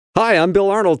Hi, I'm Bill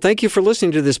Arnold. Thank you for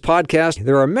listening to this podcast.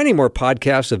 There are many more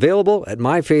podcasts available at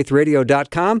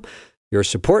myfaithradio.com. Your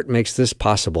support makes this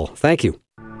possible. Thank you.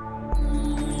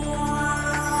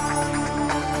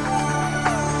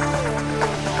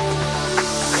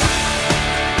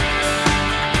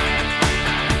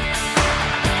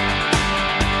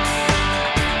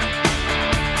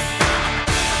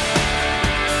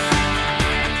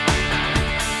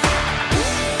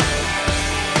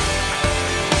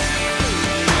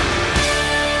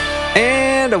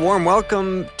 And a warm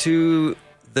welcome to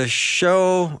the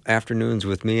show, Afternoons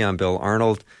with me. I'm Bill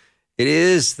Arnold. It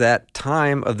is that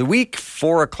time of the week,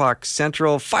 4 o'clock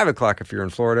Central, 5 o'clock if you're in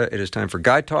Florida. It is time for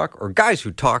Guy Talk, or Guys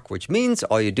Who Talk, which means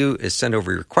all you do is send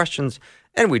over your questions,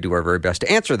 and we do our very best to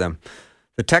answer them.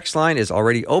 The text line is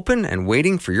already open and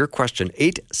waiting for your question,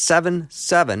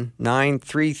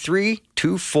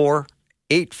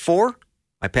 877-933-2484.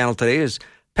 My panel today is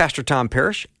Pastor Tom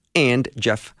Parrish and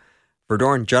Jeff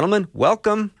Verdoorn. Gentlemen,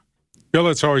 welcome. Bill,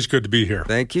 it's always good to be here.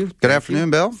 Thank you. Good afternoon,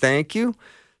 Bill. Thank you.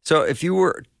 So if you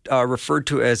were referred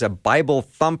to as a Bible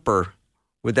thumper,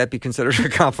 would that be considered a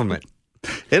compliment?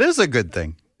 It is a good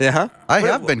thing. Yeah? I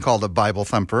have been called a Bible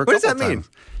thumper a What does couple that mean?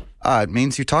 times. It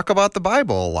means you talk about the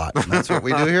Bible a lot. And that's what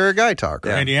we do here at Guy Talk.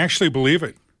 Right? And you actually believe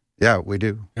it. Yeah, we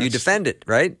do. You defend it,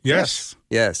 right? Yes.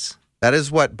 Yes. That is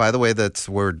what, by the way, that's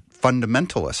the word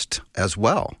fundamentalist as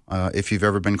well. If you've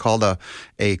ever been called a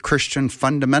Christian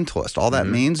fundamentalist, all that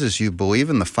means is you believe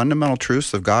in the fundamental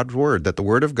truths of God's Word, that the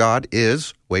Word of God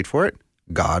is, wait for it,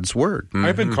 God's Word.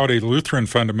 I've been called a Lutheran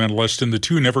fundamentalist, and the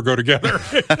two never go together.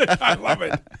 I love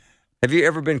it. Have you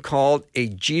ever been called a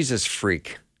Jesus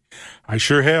freak? I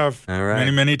sure have. All right.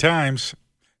 Many, many times.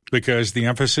 Because the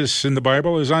emphasis in the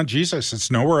Bible is on Jesus. It's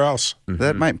nowhere else.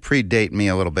 That might predate me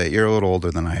a little bit. You're a little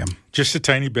older than I am. Just a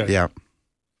tiny bit. Yeah.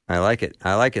 I like it.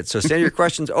 I like it. So send your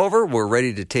questions over. We're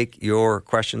ready to take your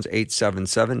questions,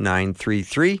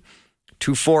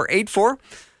 877-933-2484.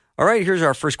 All right, here's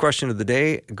our first question of the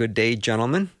day. Good day,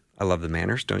 gentlemen. I love the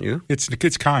manners, don't you?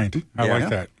 It's kind. I like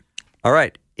that. All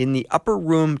right. In the upper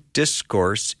room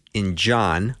discourse in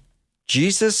John,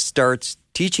 Jesus starts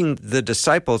teaching the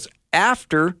disciples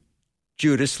after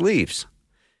Judas leaves.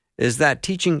 Is that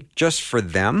teaching just for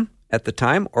them at the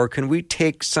time, or can we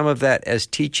take some of that as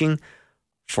teaching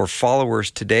for followers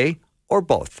today, or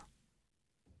both?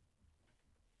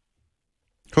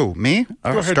 Who, me?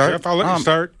 Go ahead, Jeff. I'll let you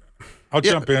start. I'll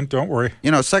jump in. Don't worry.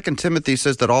 2 Timothy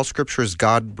says that all Scripture is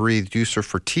God-breathed, useful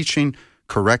for teaching,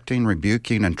 correcting,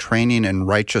 rebuking, and training in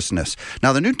righteousness.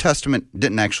 Now, the New Testament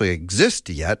didn't actually exist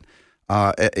yet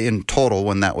in total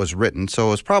when that was written, so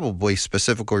it was probably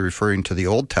specifically referring to the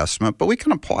Old Testament, but we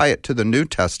can apply it to the New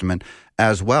Testament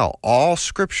as well. All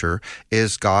Scripture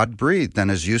is God-breathed and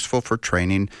is useful for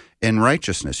training in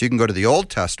righteousness. You can go to the Old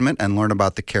Testament and learn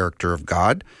about the character of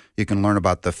God. You can learn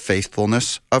about the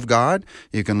faithfulness of God.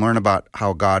 You can learn about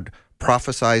how God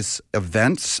prophesies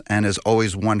events and is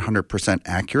always 100%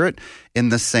 accurate. In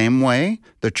the same way,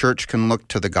 the church can look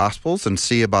to the Gospels and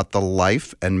see about the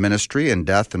life and ministry and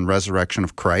death and resurrection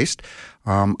of Christ.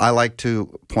 I like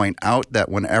to point out that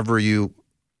whenever you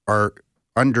are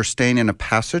understanding a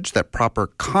passage, that proper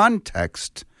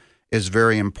context is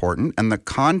very important, and the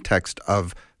context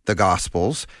of the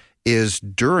Gospels is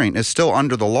still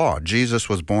under the law. Jesus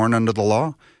was born under the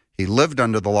law. He lived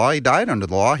under the law. He died under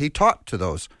the law. He taught to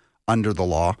those under the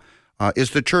law.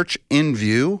 Is the church in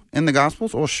view in the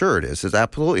Gospels? Well, sure it is. It's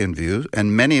absolutely in view,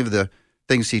 and many of the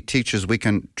things he teaches we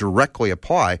can directly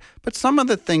apply, but some of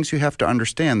the things you have to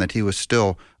understand that he was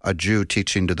still a Jew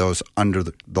teaching to those under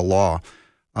the law.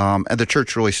 And the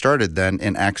church really started then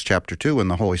in Acts chapter 2 when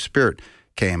the Holy Spirit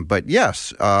came. But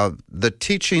yes, the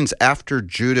teachings after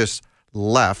Judas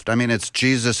left, I mean, it's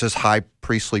Jesus' high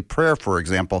priestly prayer, for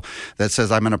example, that says,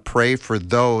 I'm going to pray for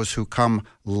those who come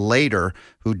later,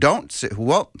 who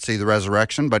won't see the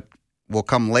resurrection, but will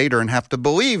come later and have to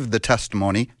believe the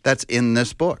testimony that's in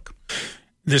this book.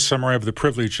 This summer, I have the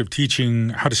privilege of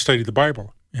teaching how to study the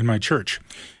Bible in my church.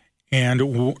 And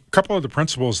a couple of the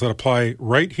principles that apply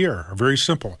right here are very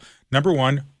simple. Number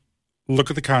one, look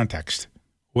at the context.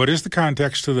 What is the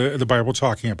context of the Bible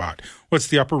talking about? What's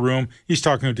the upper room? He's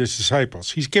talking to his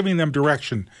disciples. He's giving them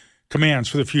direction, commands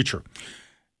for the future.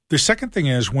 The second thing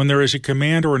is when there is a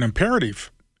command or an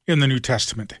imperative in the New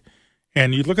Testament,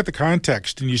 and you look at the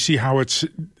context and you see how it's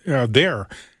there,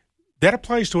 that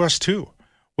applies to us too.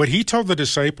 What he told the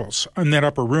disciples in that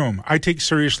upper room, I take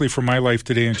seriously for my life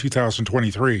today in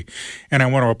 2023, and I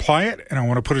want to apply it, and I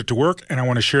want to put it to work, and I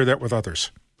want to share that with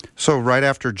others. So right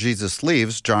after Jesus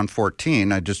leaves, John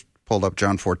 14, I just pulled up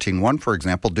John 14:1, for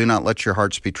example, do not let your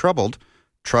hearts be troubled.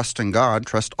 Trust in God,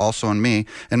 trust also in me.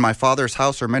 In my Father's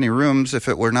house are many rooms. If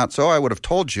it were not so, I would have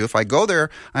told you. If I go there,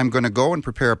 I'm going to go and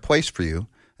prepare a place for you.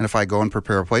 And if I go and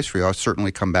prepare a place for you, I'll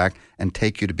certainly come back and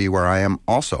take you to be where I am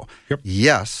also. Yep.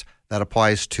 Yes, that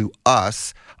applies to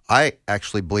us. I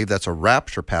actually believe that's a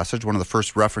rapture passage, one of the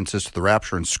first references to the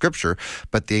rapture in Scripture.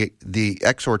 But the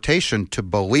exhortation to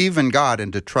believe in God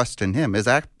and to trust in Him is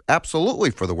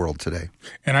absolutely for the world today.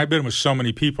 And I've been with so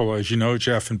many people, as you know,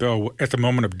 Jeff and Bill, at the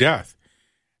moment of death.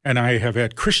 And I have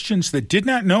had Christians that did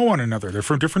not know one another. They're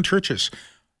from different churches.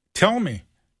 Tell me,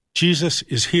 Jesus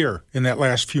is here in that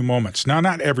last few moments. Now,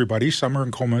 not everybody. Some are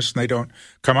in comas and they don't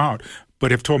come out,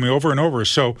 but have told me over and over.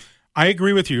 So I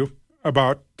agree with you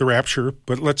about the rapture,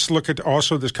 but let's look at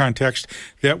also this context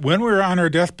that when we're on our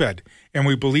deathbed and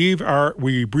we breathe our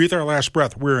last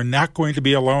breath, we're not going to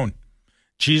be alone.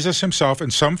 Jesus himself in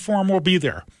some form will be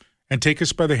there and take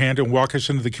us by the hand and walk us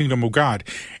into the kingdom of God.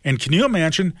 And can you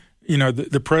imagine,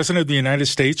 the president of the United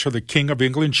States or the king of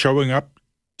England showing up,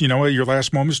 at your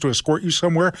last moments to escort you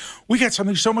somewhere? We got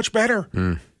something so much better.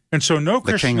 And so no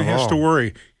Christian has to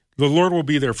worry. The Lord will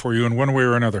be there for you in one way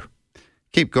or another.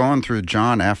 Keep going through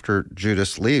John after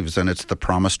Judas leaves, and it's the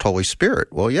promised Holy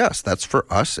Spirit. Well, yes, that's for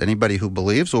us. Anybody who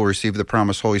believes will receive the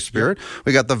promised Holy Spirit. Yep.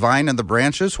 We got the vine and the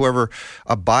branches. Whoever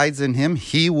abides in him,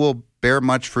 he will bear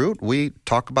much fruit. We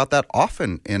talk about that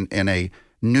often in a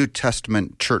New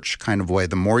Testament church kind of way.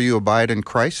 The more you abide in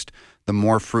Christ, the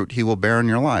more fruit he will bear in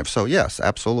your life. So, yes,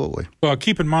 absolutely. Well,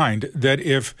 keep in mind that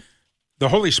if the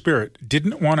Holy Spirit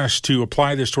didn't want us to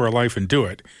apply this to our life and do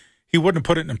it, he wouldn't have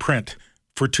put it in print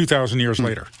for 2,000 years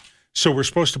later. So we're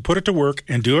supposed to put it to work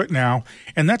and do it now.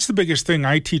 And that's the biggest thing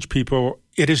I teach people.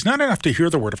 It is not enough to hear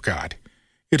the Word of God.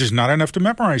 It is not enough to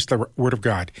memorize the Word of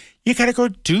God. You got to go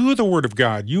do the Word of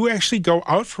God. You actually go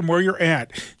out from where you're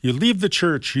at. You leave the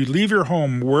church, you leave your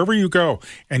home, wherever you go,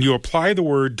 and you apply the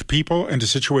Word to people and to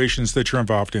situations that you're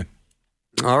involved in.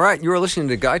 All right. You are listening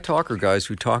to Guy Talk, or Guys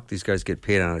Who Talk. These guys get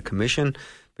paid on a commission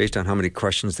based on how many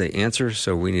questions they answer.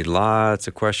 So we need lots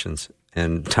of questions.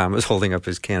 And Tom is holding up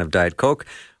his can of Diet Coke,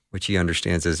 which he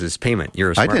understands as his payment.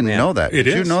 You're a smart man. I didn't know that. Did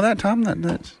you know that, Tom?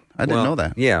 I didn't know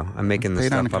that. Yeah, I'm making this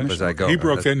stuff up as I go. He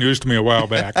broke that news to me a while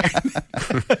back.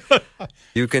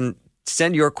 You can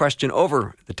send your question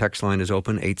over. The text line is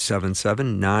open,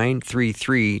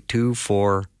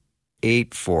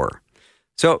 877-933-2484.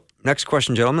 So, next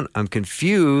question, gentlemen. I'm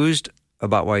confused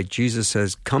about why Jesus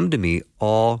says, "Come to me,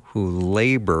 all who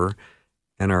labor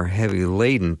and are heavy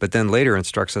laden," but then later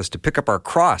instructs us to pick up our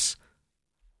cross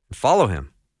and follow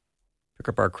him. Pick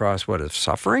up our cross, what, of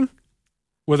suffering?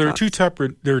 Well, there are two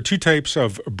types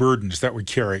of burdens that we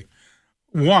carry.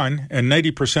 One, and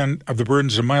 90% of the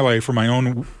burdens in my life are my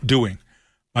own doing,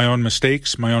 my own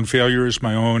mistakes, my own failures,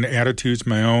 my own attitudes,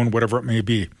 my own whatever it may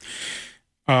be.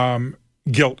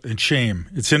 Guilt and shame.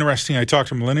 It's interesting. I talked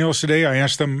to millennials today. I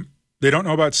asked them, they don't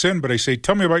know about sin, but I say,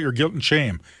 tell me about your guilt and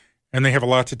shame. And they have a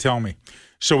lot to tell me.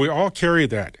 So we all carry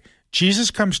that.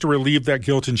 Jesus comes to relieve that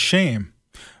guilt and shame.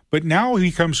 But now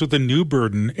he comes with a new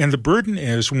burden, and the burden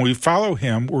is when we follow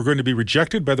him, we're going to be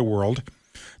rejected by the world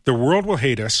will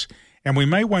hate us, and we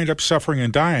may wind up suffering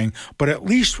and dying, but at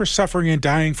least we're suffering and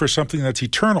dying for something that's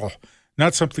eternal,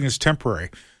 not something that's temporary.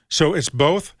 So it's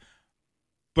both,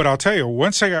 but I'll tell you,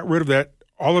 once I got rid of that,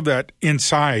 all of that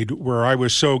inside where I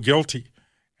was so guilty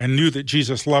and knew that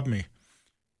Jesus loved me,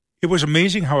 it was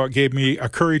amazing how it gave me a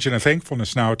courage and a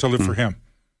thankfulness now to live for him.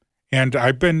 And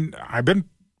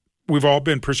we've all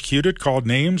been persecuted, called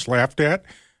names, laughed at,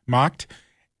 mocked.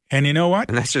 And you know what?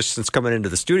 And that's just since coming into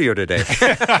the studio today.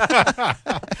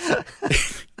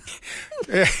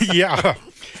 Yeah.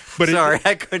 But Sorry,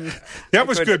 I couldn't. That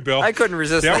was good, Bill. I couldn't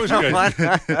resist that. Was good.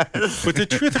 But the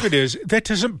truth of it is, that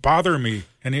doesn't bother me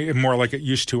any more like it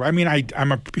used to. I mean,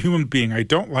 I'm a human being. I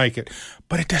don't like it.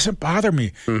 But it doesn't bother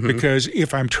me because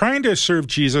if I'm trying to serve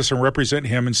Jesus and represent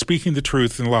him and speaking the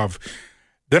truth in love,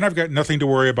 then I've got nothing to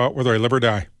worry about whether I live or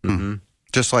die. Mm-hmm.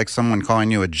 Just like someone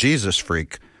calling you a Jesus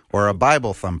freak or a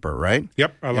Bible thumper, right?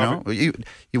 Yep, I love it.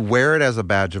 You wear it as a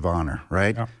badge of honor,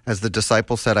 right? Yeah. As the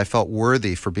disciple said, I felt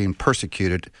worthy for being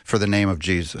persecuted for the name of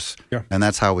Jesus. Yeah. And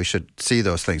that's how we should see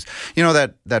those things. You know,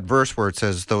 that verse where it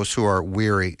says, those who are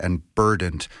weary and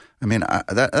burdened, I mean,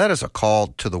 that is a call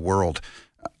to the world.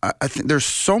 I think there's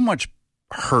so much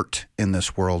hurt in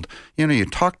this world. You know, you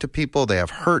talk to people, they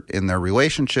have hurt in their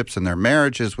relationships and their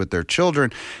marriages with their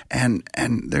children, and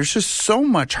there's just so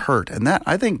much hurt. And that,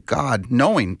 I think God,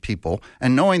 knowing people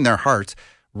and knowing their hearts,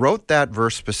 wrote that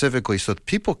verse specifically so that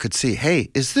people could see, hey,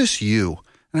 is this you?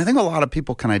 And I think a lot of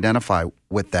people can identify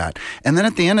with that. And then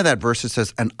at the end of that verse, it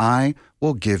says, and I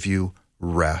will give you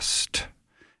rest.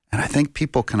 And I think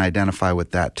people can identify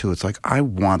with that too. It's like, I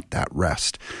want that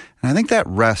rest. And I think that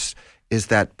rest is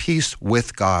that peace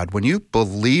with God. When you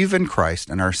believe in Christ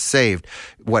and are saved,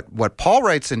 what Paul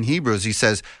writes in Hebrews, he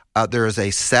says, there is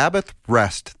a Sabbath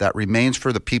rest that remains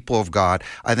for the people of God.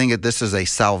 I think that this is a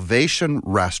salvation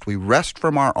rest. We rest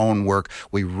from our own work.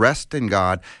 We rest in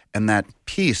God. And that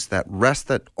peace, that rest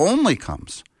that only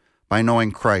comes by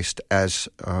knowing Christ as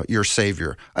your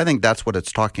Savior. I think that's what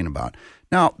it's talking about.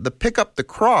 Now, the pick up the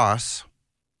cross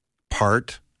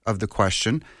part of the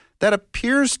question, that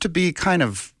appears to be kind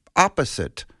of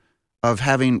opposite of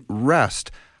having rest.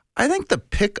 I think the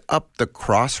pick up the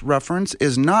cross reference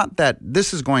is not that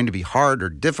this is going to be hard or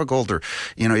difficult or,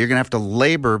 you're going to have to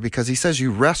labor, because he says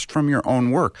you rest from your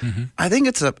own work. Mm-hmm. I think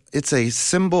it's a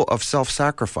symbol of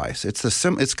self-sacrifice.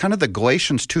 It's kind of the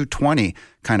Galatians 2:20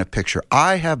 kind of picture.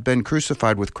 I have been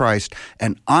crucified with Christ,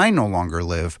 and I no longer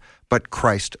live, but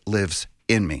Christ lives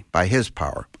in me by his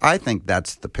power. I think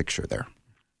that's the picture there.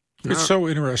 It's so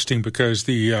interesting because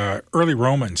the early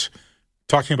Romans,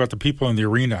 talking about the people in the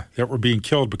arena that were being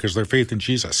killed because of their faith in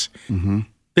Jesus, mm-hmm.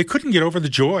 they couldn't get over the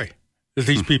joy that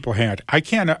these people had.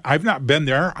 I've not been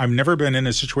there. I've never been in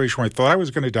a situation where I thought I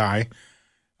was going to die.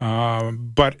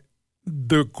 But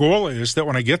the goal is that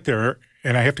when I get there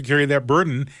and I have to carry that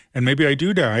burden and maybe I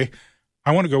do die,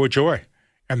 I want to go with joy.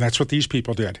 And that's what these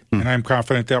people did. And I'm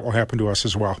confident that will happen to us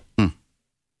as well.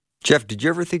 Jeff, did you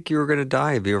ever think you were going to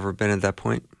die? Have you ever been at that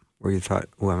point where you thought,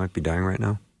 I might be dying right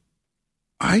now?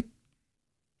 I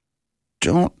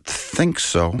don't think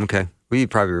so. Okay. Well, you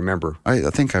probably remember. I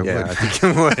think I would. I think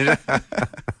you would.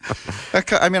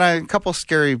 I mean, a couple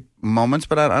scary moments,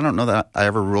 but I don't know that I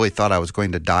ever really thought I was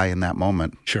going to die in that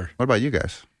moment. Sure. What about you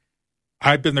guys?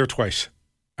 I've been there twice.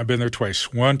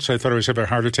 Once I thought I was having a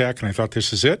heart attack, and I thought,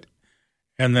 this is it.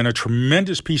 And then a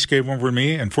tremendous peace came over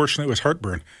me, and fortunately it was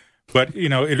heartburn. But,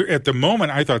 at the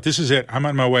moment, I thought, this is it. I'm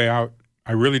on my way out.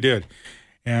 I really did.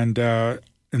 And then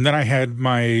I had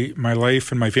my life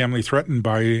and my family threatened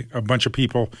by a bunch of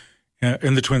people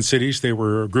in the Twin Cities. They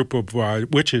were a group of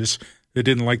witches that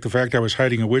didn't like the fact I was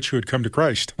hiding a witch who had come to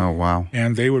Christ. Oh, wow.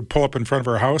 And they would pull up in front of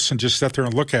our house and just sit there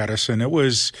and look at us. And it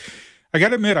was, I got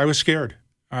to admit, I was scared.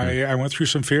 I went through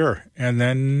some fear. And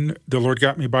then the Lord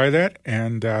got me by that.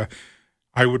 And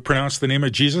I would pronounce the name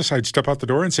of Jesus. I'd step out the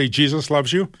door and say, Jesus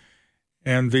loves you.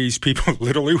 And these people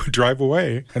literally would drive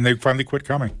away, and they finally quit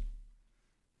coming.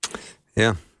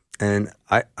 Yeah, and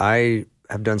I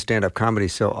have done stand-up comedy,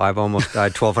 so I've almost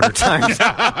died 1,200 times.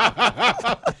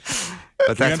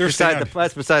 But that's beside the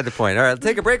point. All right, let's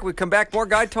take a break. We come back, more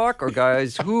Guy Talk or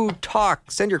Guys Who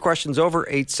Talk. Send your questions over,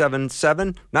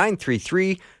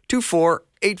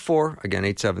 877-933-2484. Again,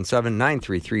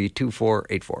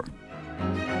 877-933-2484.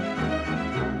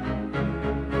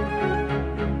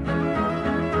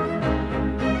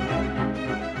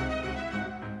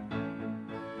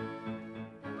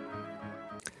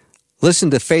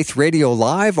 Listen to Faith Radio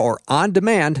live or on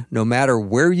demand, no matter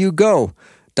where you go.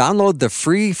 Download the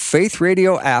free Faith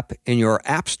Radio app in your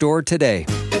app store today.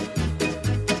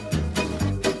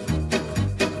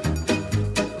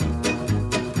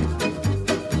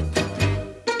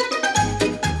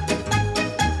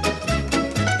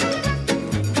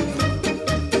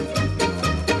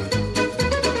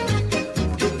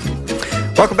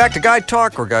 Welcome back to Guy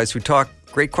Talk, or Guys Who Talk.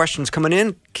 Great questions coming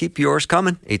in. Keep yours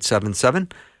coming.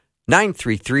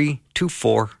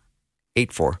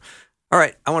 877-933-2484. All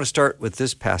right, I want to start with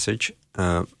this passage.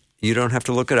 You don't have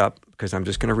to look it up because I'm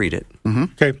just going to read it. Mm-hmm.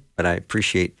 Okay. But I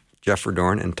appreciate Jeff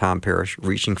Verdorn and Tom Parrish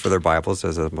reaching for their Bibles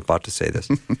as I'm about to say this.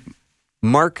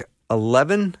 Mark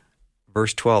 11,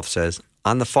 verse 12 says,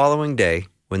 "On the following day,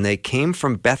 when they came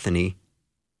from Bethany,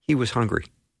 he was hungry."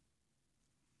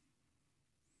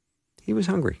 He was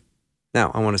hungry.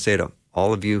 Now, I want to say to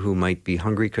all of you who might be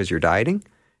hungry because you're dieting,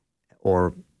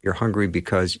 or you're hungry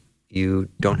because you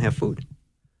don't have food,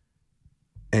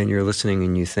 and you're listening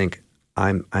and you think,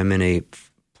 I'm in a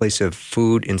place of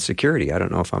food insecurity. I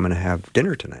don't know if I'm going to have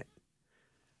dinner tonight.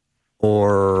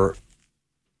 Or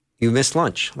you missed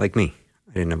lunch, like me.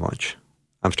 I didn't have lunch.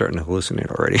 I'm starting to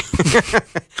hallucinate already.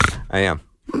 I am.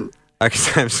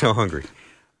 Because I'm so hungry.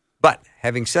 But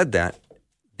having said that,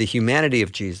 the humanity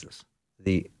of Jesus,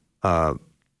 he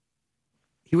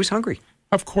was hungry.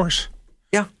 Of course.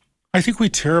 Yeah. I think we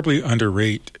terribly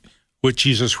underrate what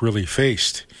Jesus really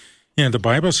faced. You know, the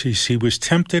Bible says he was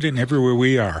tempted in everywhere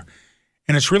we are.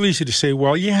 And it's really easy to say,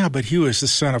 well, yeah, but he was the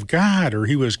Son of God, or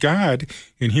he was God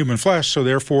in human flesh, so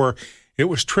therefore it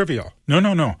was trivial.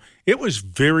 No. It was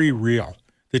very real.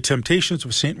 The temptations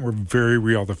of Satan were very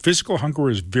real. The physical hunger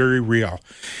was very real.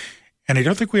 And I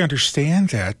don't think we understand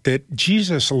that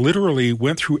Jesus literally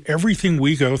went through everything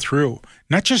we go through,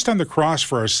 not just on the cross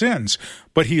for our sins,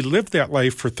 but he lived that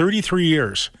life for 33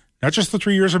 years, not just the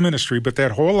 3 years of ministry, but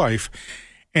that whole life,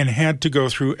 and had to go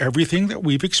through everything that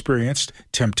we've experienced,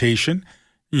 temptation,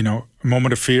 a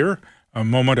moment of fear, a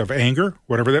moment of anger,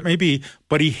 whatever that may be,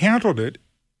 but he handled it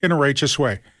in a righteous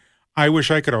way. I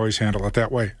wish I could always handle it that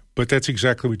way, but that's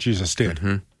exactly what Jesus did.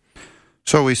 Mm-hmm.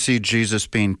 So we see Jesus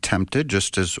being tempted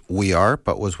just as we are,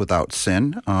 but was without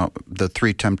sin. The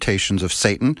three temptations of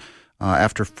Satan.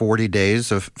 After 40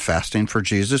 days of fasting for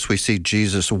Jesus, we see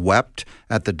Jesus wept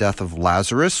at the death of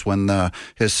Lazarus when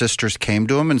his sisters came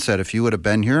to him and said, if you would have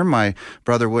been here, my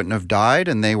brother wouldn't have died.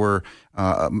 And they were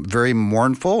very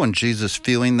mournful, and Jesus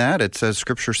feeling that.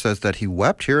 Scripture says that he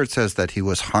wept. Here it says that he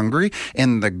was hungry.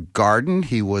 In the garden,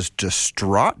 he was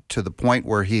distraught to the point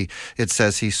where it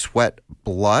says he sweat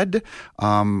blood.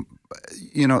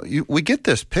 We get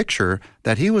this picture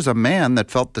that he was a man that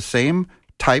felt the same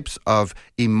types of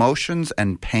emotions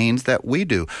and pains that we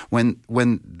do.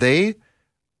 When they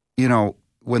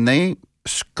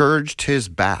scourged his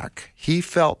back, he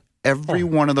felt every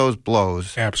one of those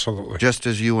blows. Absolutely. Just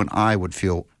as you and I would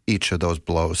feel each of those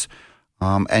blows.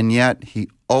 And yet he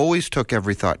always took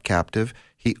every thought captive.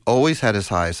 He always had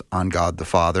his eyes on God the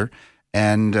Father,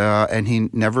 and he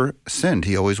never sinned.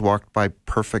 He always walked by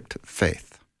perfect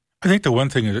faith. I think the one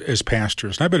thing as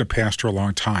pastors, and I've been a pastor a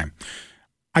long time,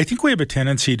 I think we have a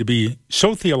tendency to be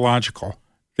so theological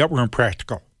that we're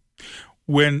impractical.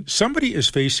 When somebody is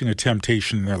facing a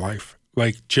temptation in their life,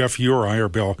 like Jeff, you or I or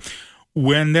Bill,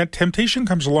 when that temptation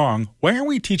comes along, why aren't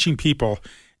we teaching people,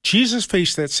 Jesus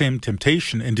faced that same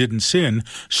temptation and didn't sin,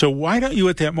 so why don't you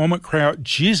at that moment cry out,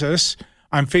 Jesus,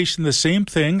 I'm facing the same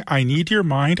thing. I need your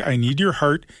mind. I need your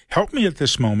heart. Help me at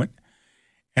this moment.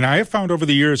 And I have found over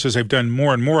the years as I've done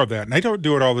more and more of that, and I don't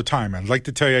do it all the time. I'd like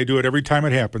to tell you I do it every time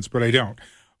it happens, but I don't.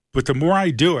 But the more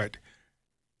I do it,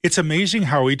 it's amazing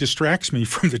how he distracts me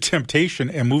from the temptation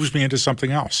and moves me into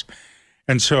something else.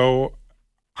 And so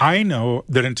I know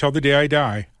that until the day I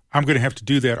die, I'm going to have to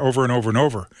do that over and over and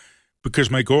over, because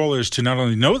my goal is to not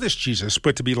only know this Jesus,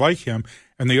 but to be like him.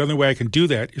 And the only way I can do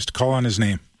that is to call on his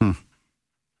name.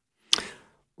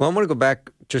 Well, I want to go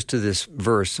back just to this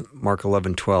verse, Mark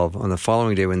 11:12. On the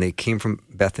following day, when they came from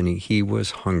Bethany, he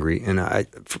was hungry. And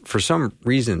for some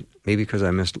reason, maybe because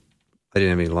I didn't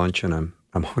have any lunch, and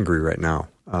I'm hungry right now.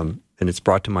 And it's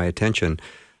brought to my attention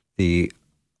the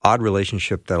odd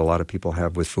relationship that a lot of people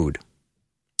have with food.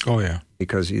 Oh, yeah.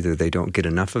 Because either they don't get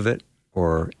enough of it,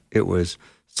 or it was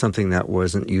something that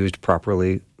wasn't used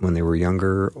properly when they were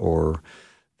younger, or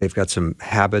they've got some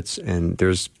habits, and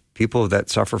there's people that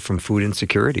suffer from food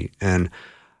insecurity. And,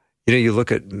 you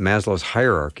look at Maslow's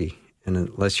hierarchy, and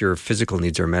unless your physical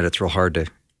needs are met, it's real hard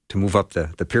to move up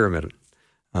the pyramid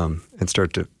and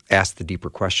start to ask the deeper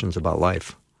questions about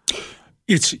life.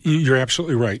 You're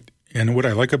absolutely right. And what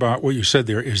I like about what you said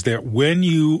there is that when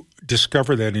you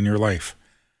discover that in your life,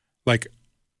 like,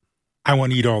 I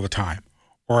want to eat all the time,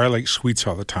 or I like sweets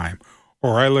all the time,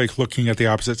 or I like looking at the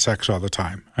opposite sex all the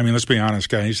time. I mean, let's be honest,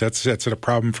 guys, that's a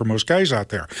problem for most guys out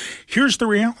there. Here's the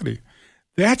reality.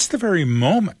 That's the very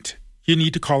moment you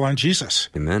need to call on Jesus.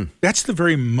 Amen. That's the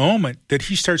very moment that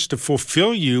he starts to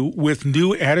fulfill you with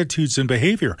new attitudes and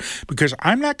behavior, because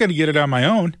I'm not going to get it on my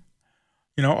own.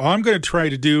 All I'm going to try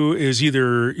to do is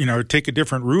either, take a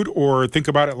different route or think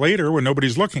about it later when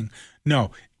nobody's looking.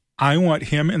 No, I want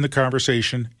him in the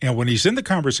conversation. And when he's in the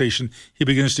conversation, he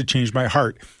begins to change my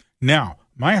heart. Now,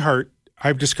 my heart,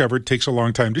 I've discovered, takes a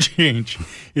long time to change.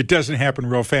 It doesn't happen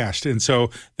real fast. And so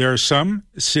there are some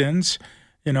sins.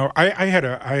 I had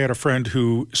a friend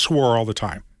who swore all the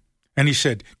time. And he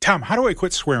said, Tom, how do I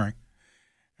quit swearing?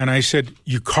 And I said,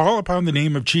 you call upon the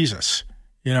name of Jesus,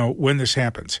 when this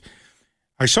happens.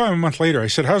 I saw him a month later. I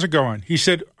said, how's it going? He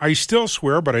said, I still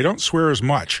swear, but I don't swear as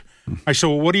much. I said,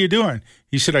 well, what are you doing?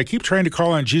 He said, I keep trying to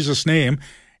call on Jesus' name,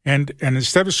 and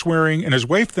instead of swearing, and his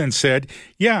wife then said,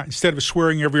 yeah, instead of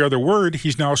swearing every other word,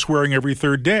 he's now swearing every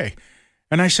third day.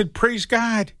 And I said, praise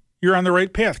God, you're on the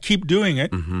right path. Keep doing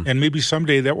it, and maybe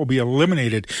someday that will be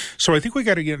eliminated. So I think we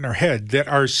got to get in our head that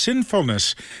our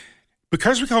sinfulness,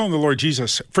 because we call on the Lord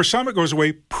Jesus, for some it goes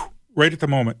away right at the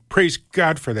moment. Praise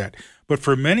God for that. But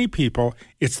for many people,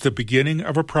 it's the beginning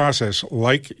of a process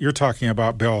like you're talking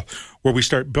about, Bill, where we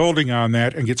start building on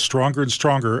that and get stronger and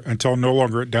stronger until no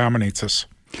longer it dominates us.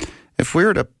 If we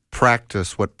were to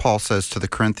practice what Paul says to the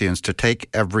Corinthians, to take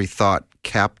every thought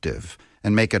captive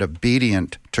and make it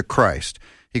obedient to Christ,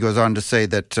 he goes on to say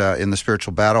that in the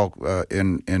spiritual battle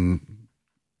in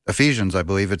Ephesians, I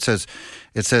believe, it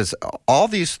says, all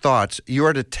these thoughts you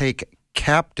are to take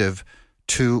captive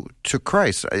to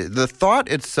Christ. The thought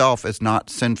itself is not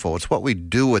sinful. It's what we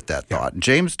do with that thought.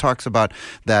 James talks about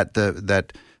that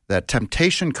that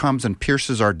temptation comes and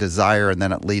pierces our desire, and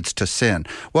then it leads to sin.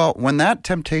 Well, when that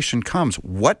temptation comes,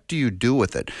 what do you do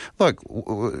with it? Look,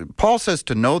 Paul says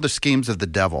to know the schemes of the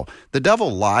devil. The devil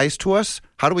lies to us.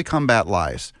 How do we combat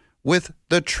lies? With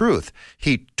the truth.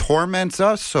 He torments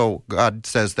us, so God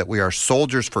says that we are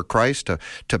soldiers for Christ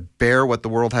to bear what the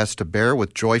world has to bear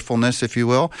with joyfulness, if you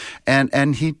will,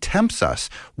 and he tempts us.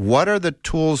 What are the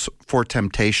tools for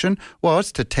temptation? Well,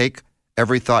 it's to take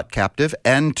every thought captive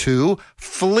and to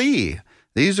flee.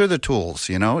 These are the tools,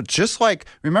 just like,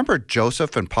 remember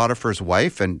Joseph and Potiphar's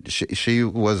wife, and she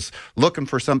was looking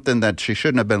for something that she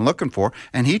shouldn't have been looking for,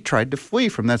 and he tried to flee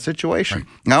from that situation.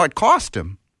 Right. Now, it cost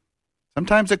him.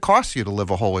 Sometimes it costs you to live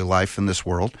a holy life in this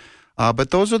world,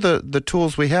 but those are the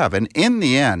tools we have. And in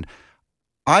the end,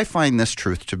 I find this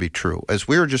truth to be true. As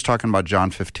we were just talking about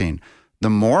John 15, the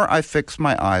more I fix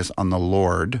my eyes on the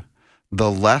Lord,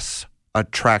 the less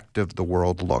attractive the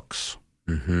world looks.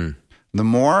 Mm-hmm. The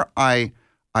more I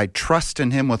trust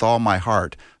in him with all my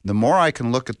heart, the more I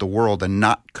can look at the world and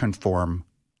not conform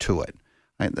to it.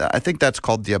 I think that's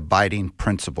called the abiding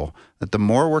principle, that the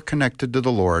more we're connected to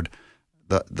the Lord,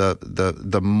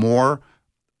 the more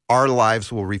our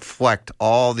lives will reflect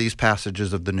all these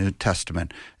passages of the New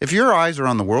Testament. If your eyes are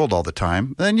on the world all the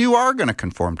time, then you are going to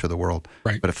conform to the world.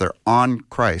 Right. But if they're on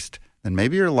Christ, then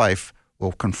maybe your life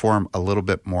will conform a little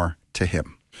bit more to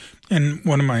him. And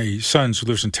one of my sons who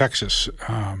lives in Texas,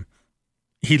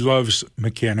 he loves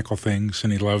mechanical things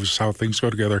and he loves how things go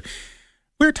together.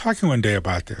 We were talking one day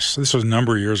about this. This was a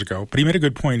number of years ago, but he made a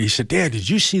good point. He said, "Dad, did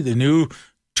you see the new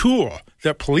tool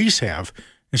that police have?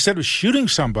 Instead of shooting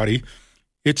somebody,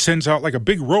 it sends out like a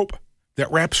big rope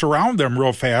that wraps around them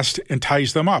real fast and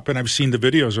ties them up." And I've seen the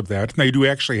videos of that. And they do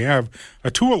actually have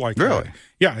a tool like that.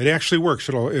 Yeah, it actually works.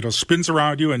 It'll spins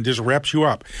around you and just wraps you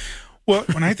up. Well,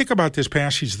 when I think about this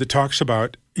passage that talks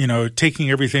about,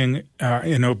 taking everything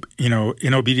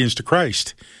in obedience to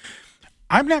Christ,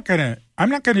 I'm not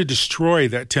gonna destroy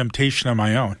that temptation on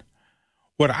my own.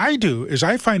 What I do is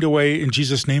I find a way in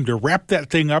Jesus' name to wrap that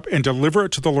thing up and deliver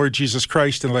it to the Lord Jesus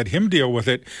Christ and let him deal with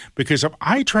it, because if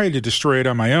I try to destroy it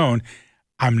on my own,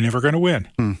 I'm never going to win.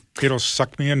 It'll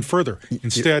suck me in further.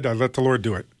 Instead, I let the Lord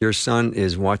do it. Your son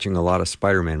is watching a lot of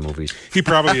Spider-Man movies. He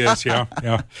probably is, yeah.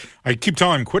 I keep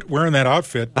telling him, quit wearing that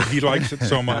outfit, but he likes it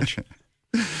so much.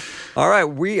 All right,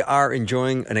 we are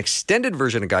enjoying an extended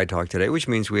version of Guide Talk today, which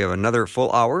means we have another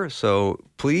full hour. So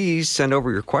please send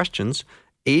over your questions.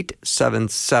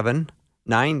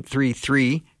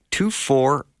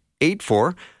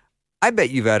 877-933-2484. I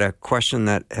bet you've had a question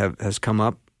that has come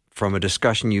up from a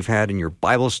discussion you've had in your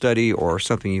Bible study, or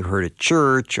something you heard at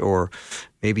church, or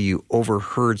maybe you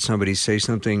overheard somebody say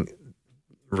something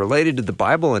related to the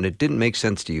Bible and it didn't make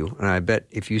sense to you. And I bet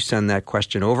if you send that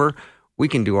question over, we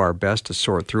can do our best to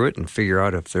sort through it and figure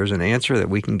out if there's an answer that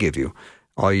we can give you.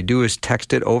 All you do is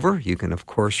text it over. You can, of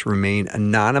course, remain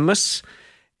anonymous.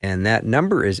 And that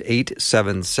number is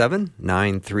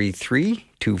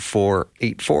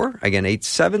 877-933-2484. Again,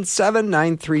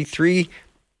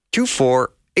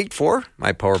 877-933-2484.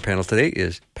 My power panel today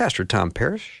is Pastor Tom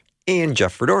Parrish and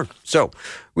Jeff Verdorn. So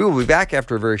we will be back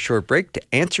after a very short break to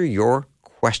answer your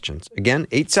questions. Again,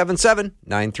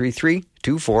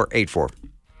 877-933-2484.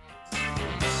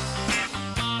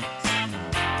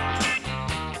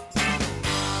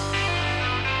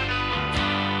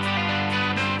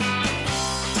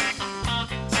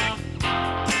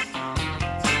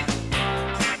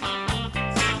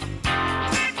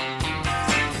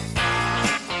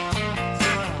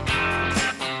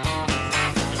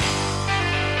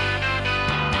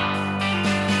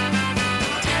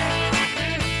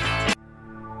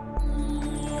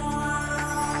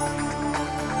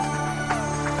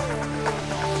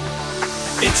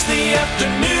 It's the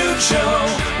afternoon show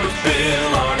with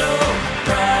Bill Arnold.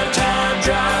 Prime time,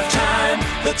 drive time.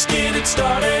 Let's get it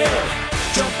started.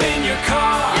 Jump in your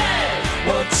car. Yeah.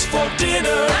 What's for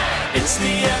dinner? Hey. It's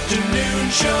the afternoon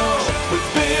show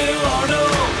with Bill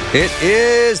Arnold. It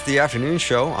is the afternoon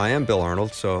show. I am Bill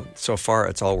Arnold. So far,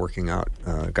 it's all working out.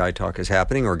 Guy Talk is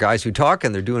happening, or Guys Who Talk,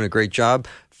 and they're doing a great job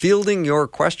fielding your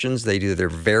questions. They do their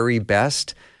very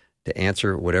best to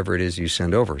answer whatever it is you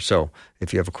send over. So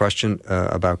if you have a question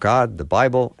about God, the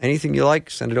Bible, anything you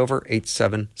like, send it over,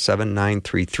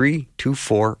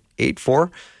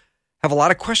 877-933-2484. Have a lot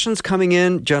of questions coming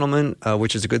in, gentlemen,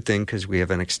 which is a good thing because we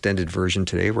have an extended version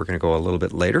today. We're going to go a little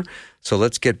bit later. So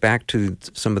let's get back to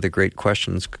some of the great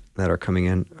questions that are coming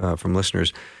in from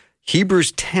listeners.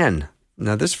 Hebrews 10,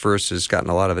 Now, this verse has gotten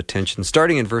a lot of attention.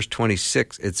 Starting in verse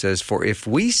 26, it says, "For if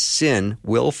we sin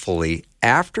willfully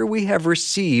after we have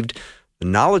received the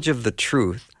knowledge of the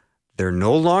truth, there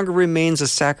no longer remains a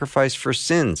sacrifice for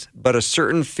sins, but a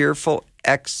certain fearful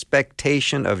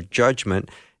expectation of judgment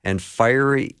and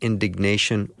fiery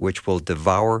indignation which will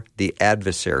devour the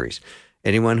adversaries.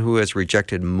 Anyone who has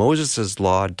rejected Moses'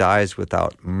 law dies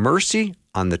without mercy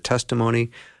on the testimony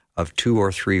of 2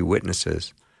 or 3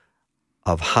 witnesses.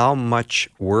 Of how much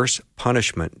worse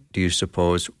punishment, do you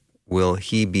suppose, will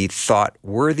he be thought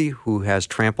worthy who has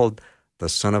trampled the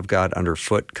Son of God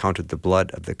underfoot, counted the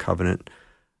blood of the covenant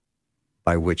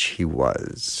by which he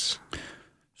was?"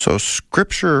 So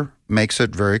Scripture makes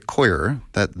it very clear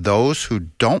that those who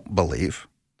don't believe,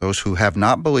 those who have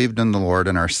not believed in the Lord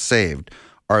and are saved,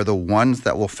 are the ones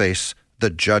that will face the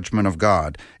judgment of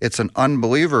God. It's an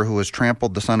unbeliever who has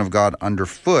trampled the Son of God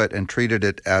underfoot and treated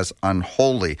it as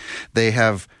unholy. They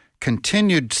have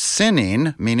continued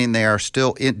sinning, meaning they are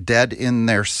still dead in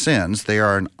their sins. They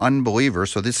are an unbeliever.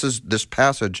 So this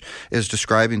passage is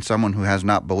describing someone who has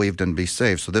not believed and be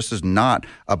saved. So this is not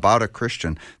about a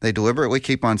Christian. They deliberately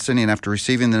keep on sinning after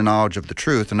receiving the knowledge of the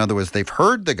truth. In other words, they've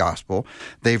heard the gospel,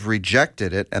 they've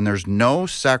rejected it, and there's no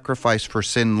sacrifice for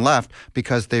sin left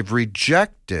because they've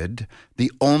rejected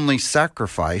the only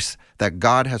sacrifice that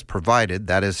God has provided,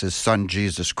 that is his Son,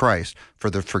 Jesus Christ, for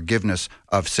the forgiveness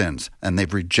of sins. And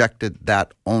they've rejected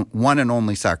that one and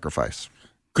only sacrifice.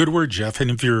 Good word, Jeff.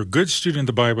 And if you're a good student of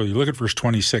the Bible, you look at verse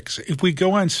 26. If we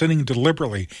go on sinning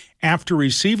deliberately after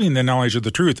receiving the knowledge of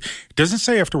the truth, it doesn't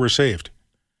say after we're saved.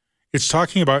 It's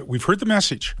talking about we've heard the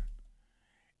message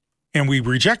and we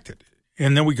reject it.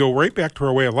 And then we go right back to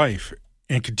our way of life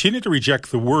and continue to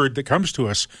reject the word that comes to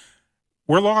us.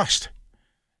 We're lost.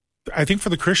 I think for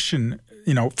the Christian,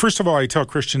 first of all, I tell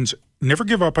Christians, never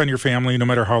give up on your family no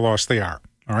matter how lost they are.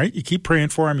 All right? You keep praying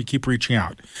for them. You keep reaching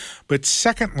out. But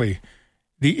secondly,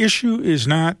 the issue is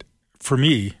not, for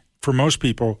me, for most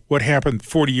people, what happened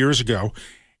 40 years ago.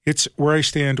 It's where I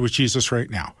stand with Jesus right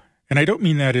now. And I don't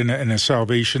mean that in a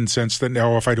salvation sense that,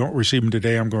 no, if I don't receive him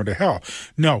today, I'm going to hell.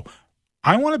 No,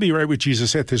 I want to be right with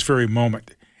Jesus at this very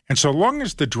moment. And so long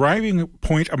as the driving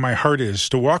point of my heart is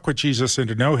to walk with Jesus and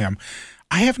to know him,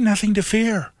 I have nothing to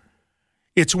fear.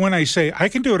 It's when I say, I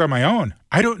can do it on my own.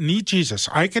 I don't need Jesus.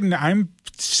 I'm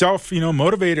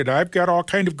self-motivated. I've got all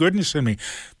kind of goodness in me.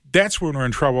 That's when we're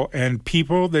in trouble. And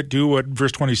people that do what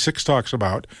verse 26 talks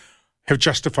about have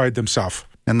justified themselves.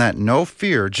 And that no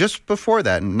fear, just before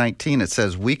that in 19, it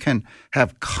says we can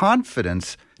have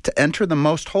confidence to enter the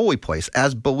most holy place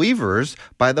as believers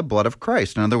by the blood of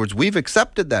Christ. In other words, we've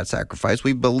accepted that sacrifice.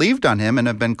 We've believed on him and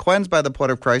have been cleansed by the blood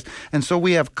of Christ. And so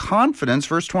we have confidence,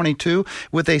 verse 22,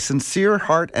 with a sincere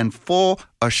heart and full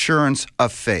assurance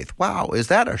of faith. Wow, is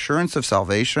that assurance of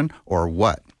salvation or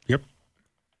what? Yep.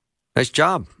 Nice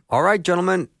job. All right,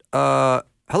 gentlemen.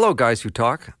 Hello, guys who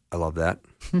talk. I love that.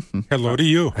 Hello to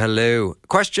you. Hello.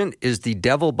 Question, is the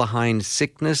devil behind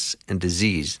sickness and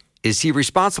disease? Is he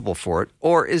responsible for it?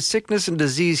 Or is sickness and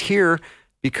disease here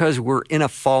because we're in a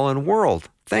fallen world?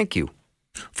 Thank you.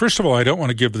 First of all, I don't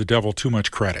want to give the devil too much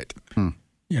credit.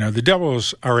 The devil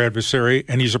is our adversary,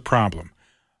 and he's a problem.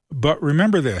 But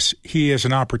remember this, he is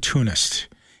an opportunist.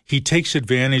 He takes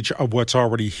advantage of what's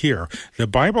already here. The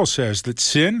Bible says that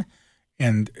sin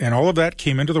and all of that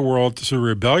came into the world through the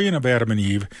rebellion of Adam and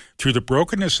Eve, through the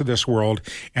brokenness of this world,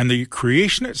 and the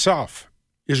creation itself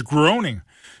is groaning.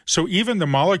 So even the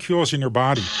molecules in your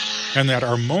body and that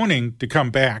are moaning to come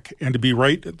back and to be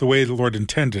right the way the Lord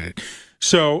intended it.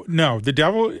 So no, the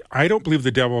devil, I don't believe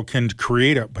the devil can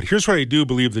create it, but here's what I do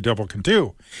believe the devil can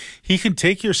do. He can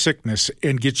take your sickness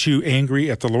and get you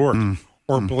angry at the Lord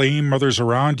or blame others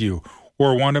around you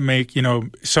or want to make,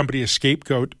 somebody a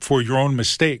scapegoat for your own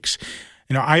mistakes.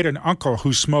 I had an uncle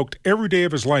who smoked every day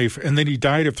of his life and then he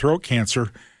died of throat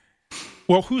cancer.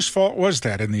 Well, whose fault was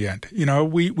that in the end?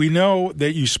 We know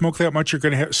that you smoke that much,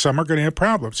 some are going to have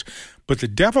problems. But the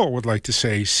devil would like to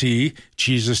say, see,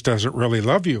 Jesus doesn't really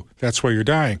love you. That's why you're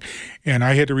dying. And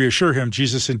I had to reassure him,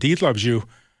 Jesus indeed loves you.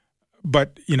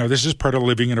 But, this is part of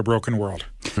living in a broken world.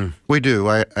 We do.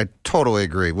 I totally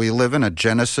agree. We live in a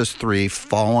Genesis 3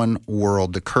 fallen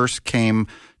world. The curse came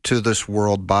to this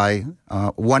world by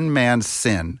one man's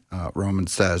sin,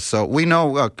 Romans says. So we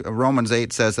know, Romans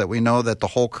 8 says that we know that the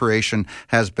whole creation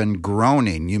has been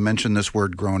groaning. You mentioned this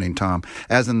word groaning, Tom,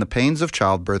 as in the pains of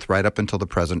childbirth right up until the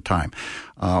present time.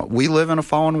 We live in a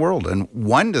fallen world. And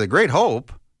the great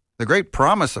hope The great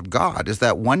promise of God is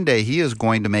that one day he is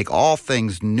going to make all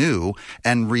things new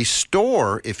and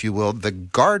restore, if you will, the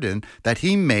garden that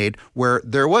he made where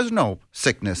there was no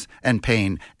sickness and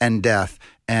pain and death.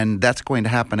 And that's going to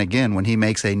happen again when he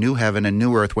makes a new heaven and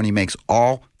new earth, when he makes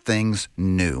all things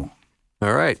new.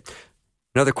 All right.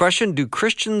 Another question. Do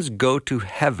Christians go to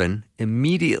heaven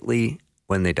immediately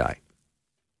when they die?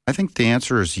 I think the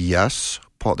answer is yes.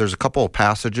 Paul, there's a couple of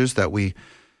passages that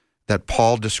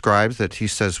Paul describes that he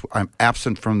says, I'm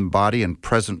absent from the body and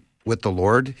present with the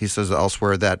Lord. He says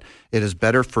elsewhere that it is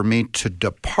better for me to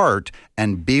depart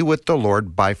and be with the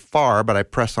Lord by far, but I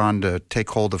press on to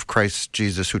take hold of Christ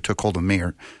Jesus who took hold of me,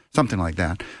 or something like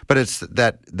that. But it's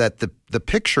that the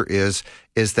picture is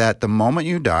that the moment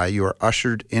you die, you are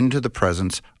ushered into the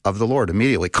presence of the Lord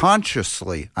immediately,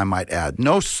 consciously, I might add.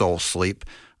 No soul sleep.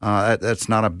 That's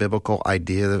not a biblical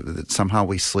idea that somehow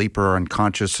we sleep or are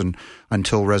unconscious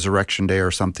until resurrection day or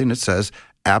something. It says,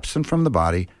 absent from the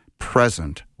body,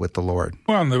 present with the Lord.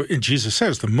 Well, and Jesus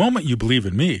says, the moment you believe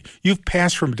in me, you've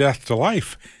passed from death to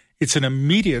life. It's an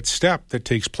immediate step that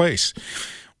takes place.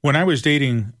 When I was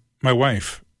dating my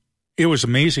wife, it was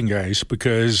amazing, guys,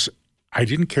 because I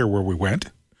didn't care where we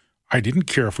went. I didn't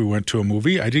care if we went to a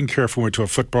movie. I didn't care if we went to a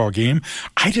football game.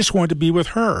 I just wanted to be with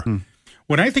her.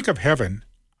 When I think of heaven,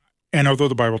 and although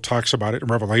the Bible talks about it in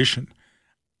Revelation,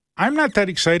 I'm not that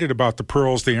excited about the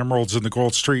pearls, the emeralds, and the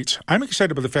gold streets. I'm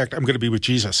excited about the fact I'm going to be with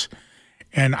Jesus,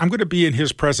 and I'm going to be in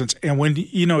his presence. And when,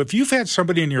 if you've had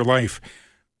somebody in your life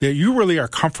that you really are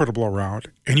comfortable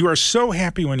around, and you are so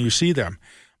happy when you see them,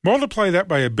 multiply that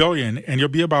by 1 billion, and you'll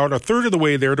be about a third of the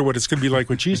way there to what it's going to be like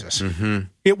with Jesus.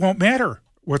 It won't matter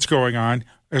what's going on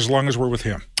as long as we're with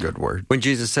him. Good word. When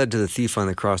Jesus said to the thief on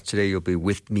the cross, today you'll be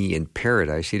with me in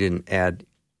paradise, he didn't add,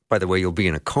 by the way, you'll be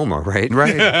in a coma, right?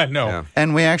 Right. No. Yeah.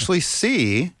 And we actually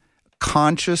see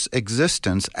conscious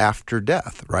existence after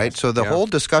death, right? So the whole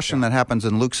discussion that happens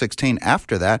in Luke 16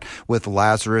 after that with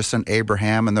Lazarus and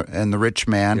Abraham and the rich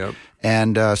man. Yep.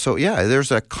 And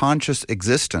there's a conscious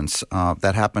existence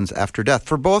that happens after death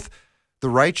for both the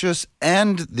righteous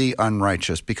and the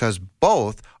unrighteous, because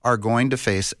both are going to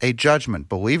face a judgment.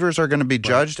 Believers are going to be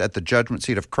judged at the judgment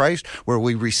seat of Christ, where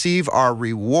we receive our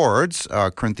rewards.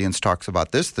 Corinthians talks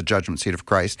about this, the judgment seat of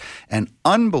Christ. And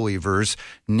unbelievers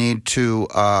need to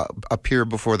appear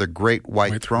before the great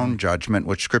white throne judgment,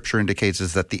 which Scripture indicates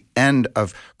is at the end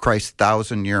of Christ's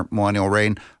 1,000-year millennial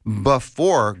reign,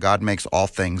 before God makes all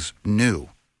things new.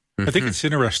 I think it's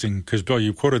interesting because, Bill,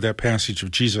 you quoted that passage of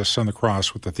Jesus on the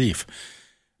cross with the thief.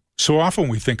 So often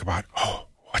we think about,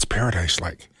 what's paradise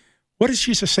like? What does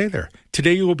Jesus say there?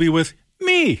 Today you will be with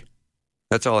me.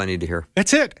 That's all I need to hear.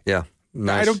 That's it. Yeah.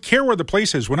 Nice. I don't care where the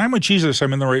place is. When I'm with Jesus,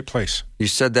 I'm in the right place. You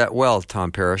said that well,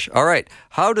 Tom Parrish. All right.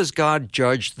 How does God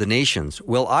judge the nations?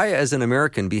 Will I, as an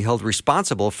American, be held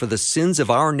responsible for the sins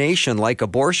of our nation, like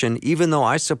abortion, even though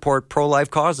I support pro-life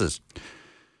causes?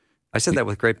 I said that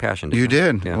with great passion. You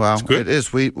did. Yeah. Well, it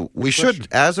is. We should,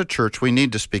 as a church, we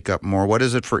need to speak up more. What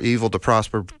is it for evil to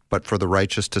prosper, but for the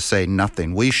righteous to say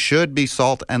nothing? We should be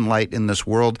salt and light in this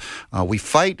world. We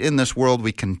fight in this world.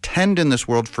 We contend in this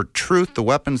world for truth. The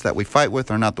weapons that we fight with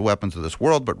are not the weapons of this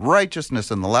world, but righteousness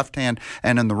in the left hand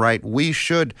and in the right. We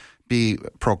should be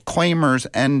proclaimers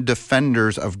and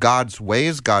defenders of God's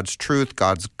ways, God's truth,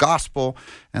 God's gospel,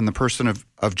 and the person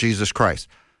of Jesus Christ.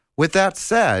 With that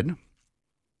said,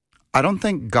 I don't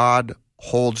think God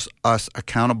holds us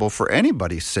accountable for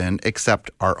anybody's sin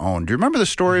except our own. Do you remember the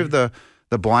story of the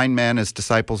blind man? His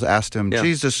disciples asked him,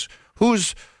 Jesus,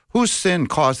 whose sin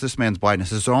caused this man's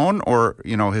blindness, his own or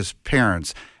his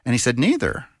parents? And he said,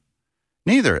 neither.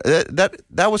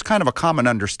 That was kind of a common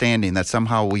understanding that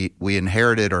somehow we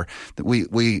inherited, or that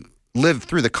we live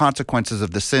through the consequences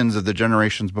of the sins of the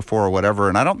generations before or whatever.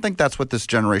 And I don't think that's what this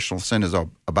generational sin is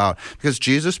about, because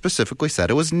Jesus specifically said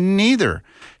it was neither.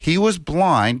 He was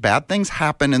blind. Bad things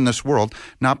happen in this world,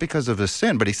 not because of his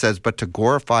sin, but he says, but to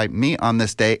glorify me on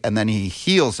this day, and then he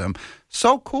heals him.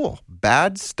 So cool.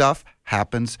 Bad stuff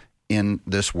happens in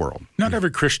this world. Not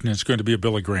every Christian is going to be a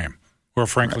Billy Graham or a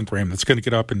Franklin Graham that's going to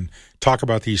get up and talk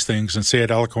about these things and say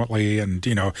it eloquently and,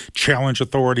 challenge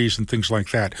authorities and things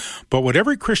like that. But what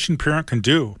every Christian parent can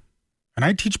do, and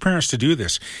I teach parents to do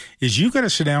this, is you got to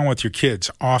sit down with your kids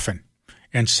often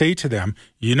and say to them,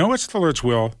 it's the Lord's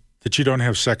will that you don't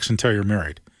have sex until you're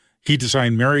married. He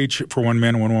designed marriage for one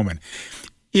man and one woman.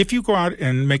 If you go out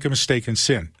and make a mistake and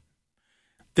sin,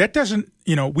 that doesn't,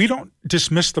 we don't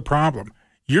dismiss the problem.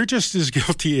 You're just as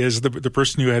guilty as the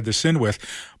person you had the sin with,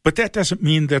 but that doesn't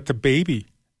mean that the baby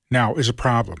now is a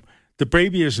problem. The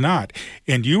baby is not.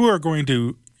 And you are going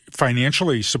to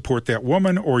financially support that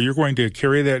woman, or you're going to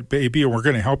carry that baby, and we're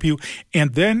going to help you.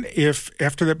 And then if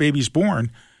after that baby's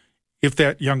born, if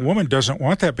that young woman doesn't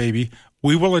want that baby,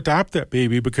 we will adopt that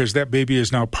baby because that baby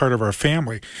is now part of our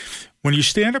family. When you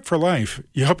stand up for life,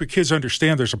 you help your kids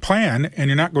understand there's a plan, and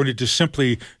you're not going to just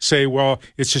simply say, well,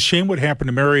 it's a shame what happened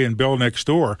to Mary and Bill next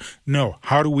door. No,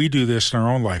 how do we do this in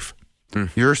our own life?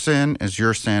 Your sin is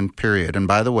your sin, period. And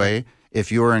by the way,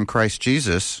 if you are in Christ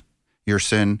Jesus, your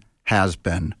sin has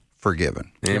been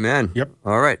forgiven. Amen. Yep.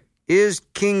 All right. Is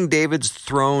King David's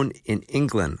throne in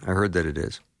England? I heard that it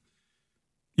is.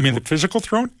 You mean the physical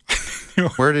throne?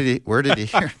 Where did he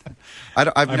hear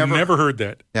that? I've never heard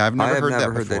that. Yeah, I've never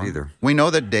heard that either. We know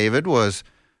that David was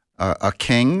a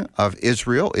king of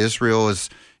Israel. Israel is,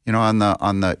 on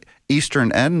the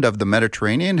eastern end of the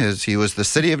Mediterranean. He was the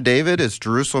city of David, is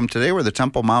Jerusalem today, where the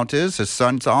Temple Mount is. His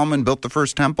son Solomon built the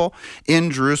first temple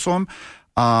in Jerusalem,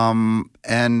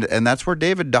 and that's where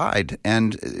David died.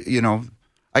 And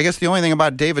I guess the only thing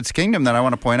about David's kingdom that I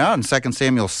want to point out in 2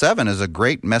 Samuel 7 is a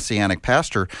great messianic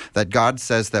pastor that God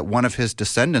says that one of his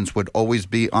descendants would always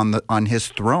be on his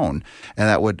throne, and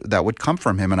that would come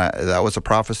from him, and that was a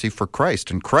prophecy for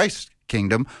Christ, and Christ's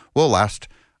kingdom will last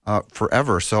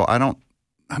forever. So I don't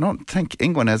think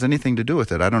England has anything to do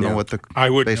with it. I don't know what the I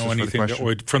wouldn't basis know anything that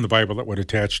would, from the Bible that would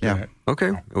attach to that. Okay,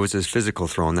 it was his physical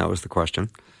throne. That was the question.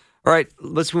 All right,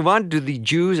 let's move on. Do the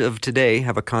Jews of today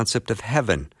have a concept of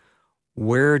heaven?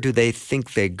 Where do they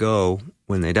think they go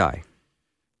when they die?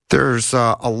 There's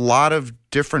a lot of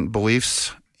different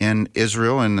beliefs in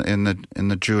Israel and in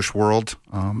the Jewish world.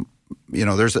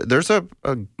 There's a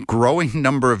growing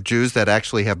number of Jews that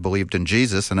actually have believed in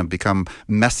Jesus and have become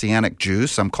Messianic Jews.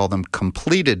 Some call them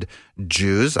completed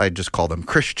Jews. I just call them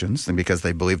Christians because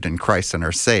they believed in Christ and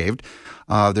are saved.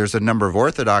 There's a number of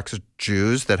Orthodox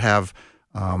Jews that have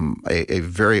a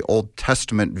very Old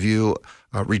Testament view,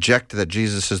 reject that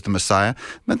Jesus is the Messiah.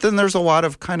 But then there's a lot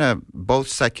of kind of both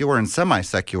secular and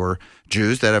semi-secular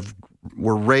Jews that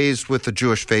were raised with the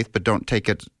Jewish faith but don't take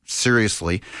it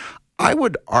seriously. I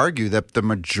would argue that the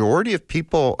majority of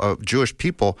Jewish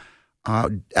people,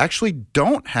 actually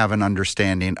don't have an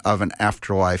understanding of an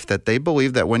afterlife, that they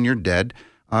believe that when you're dead,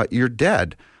 you're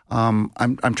dead. I'm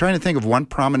trying to think of one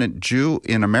prominent Jew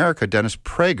in America, Dennis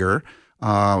Prager,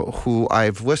 who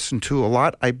I've listened to a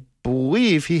lot. I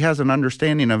believe he has an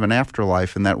understanding of an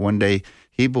afterlife, and that one day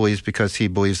he believes, because he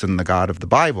believes in the God of the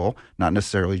Bible, not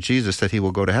necessarily Jesus, that he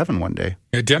will go to heaven one day.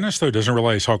 Yeah, Dennis, though, doesn't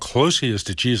realize how close he is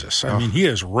to Jesus. I mean, he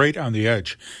is right on the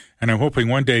edge, and I'm hoping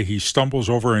one day he stumbles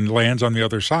over and lands on the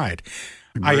other side.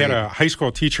 I had a high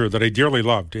school teacher that I dearly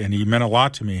loved, and he meant a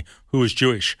lot to me, who was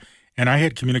Jewish, and I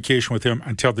had communication with him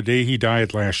until the day he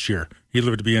died last year. He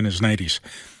lived to be in his 90s.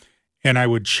 And I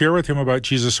would share with him about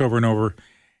Jesus over and over,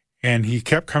 and he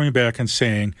kept coming back and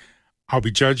saying, I'll be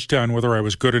judged on whether I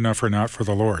was good enough or not for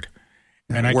the Lord.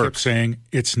 And I kept saying,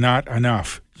 it's not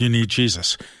enough. You need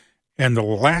Jesus. And the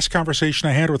last conversation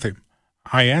I had with him,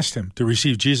 I asked him to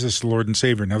receive Jesus as the Lord and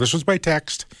Savior. Now, this was by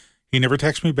text. He never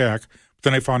texted me back. But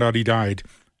then I found out he died,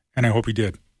 and I hope he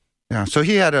did. Yeah, so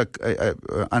he had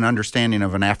an understanding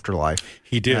of an afterlife.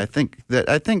 He did.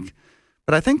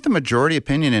 But I think the majority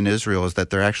opinion in Israel is that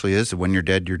there actually is a when you're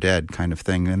dead kind of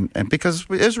thing. And because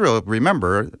Israel,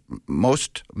 remember,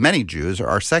 many Jews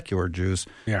are secular Jews.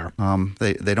 Yeah.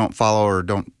 They don't follow or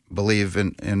don't believe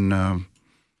in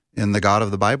the God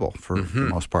of the Bible for the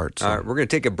most part. So. We're going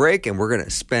to take a break, and we're going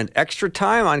to spend extra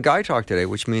time on Guy Talk today,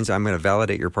 which means I'm going to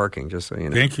validate your parking, just so you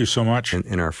know. Thank you so much.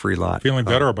 In our free lot. Feeling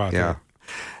better about that.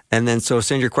 And then so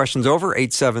send your questions over,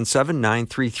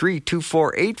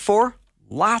 877-933-2484.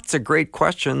 Lots of great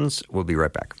questions. We'll be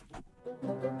right back.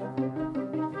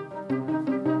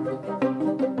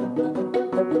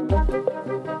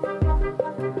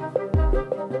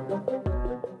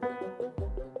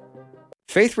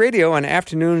 Faith Radio and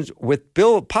Afternoons with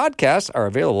Bill podcasts are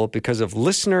available because of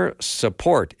listener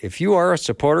support. If you are a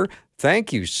supporter,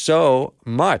 thank you so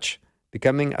much.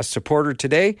 Becoming a supporter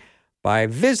today by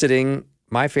visiting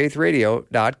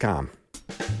myfaithradio.com.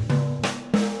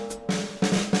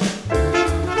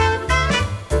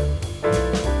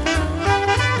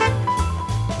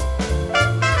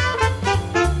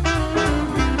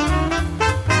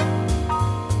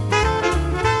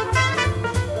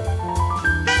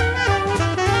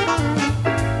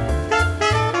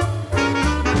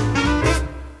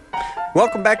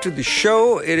 Welcome back to the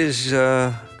show. It is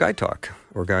Guy Talk,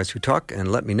 or Guys Who Talk, and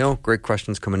let me know. Great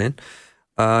questions coming in.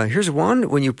 Here's one.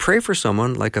 When you pray for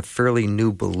someone like a fairly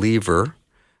new believer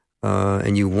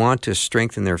and you want to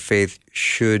strengthen their faith,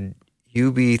 should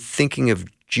you be thinking of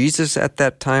Jesus at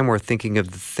that time or thinking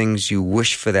of the things you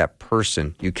wish for that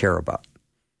person you care about?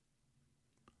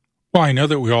 Well, I know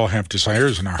that we all have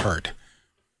desires in our heart,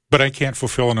 but I can't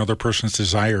fulfill another person's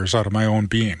desires out of my own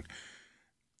being.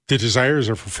 The desires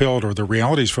are fulfilled, or the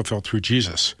reality is fulfilled, through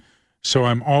Jesus. So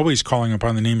I'm always calling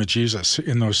upon the name of Jesus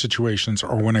in those situations,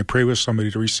 or when I pray with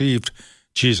somebody to receive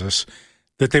Jesus,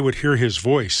 that they would hear his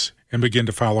voice and begin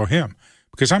to follow him,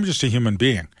 because I'm just a human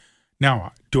being.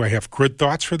 Now, do I have good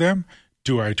thoughts for them?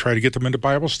 Do I try to get them into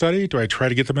Bible study? Do I try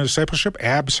to get them into discipleship?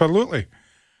 Absolutely.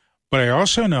 But I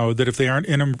also know that if they aren't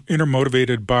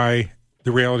intermotivated by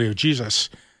the reality of Jesus,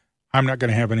 I'm not going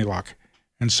to have any luck.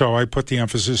 And so I put the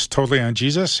emphasis totally on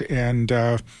Jesus and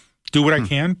do what I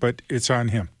can, but it's on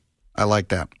him. I like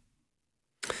that.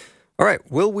 All right.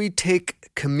 Will we take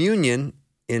communion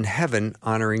in heaven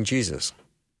honoring Jesus?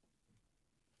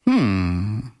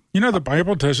 You know, the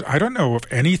Bible does, I don't know of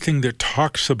anything that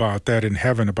talks about that in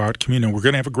heaven, about communion. We're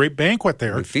going to have a great banquet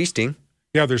there. And feasting.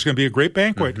 Yeah, there's going to be a great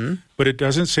banquet, but it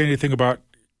doesn't say anything about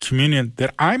communion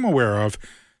that I'm aware of.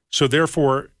 So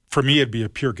therefore, for me, it'd be a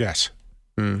pure guess.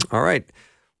 All right.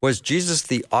 Was Jesus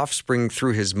the offspring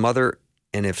through his mother?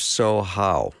 And if so,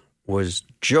 how? Was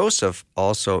Joseph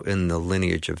also in the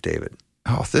lineage of David?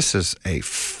 Oh, this is a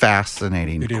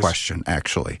fascinating question,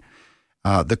 actually.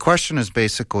 The question is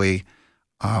basically,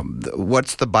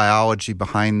 what's the biology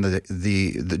behind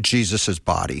the Jesus's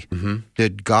body?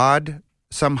 Did God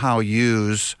somehow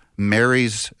use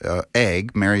Mary's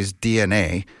egg, Mary's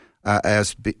DNA,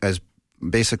 as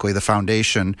basically the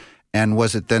foundation, and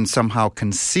was it then somehow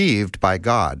conceived by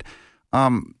God?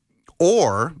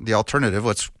 Or the alternative,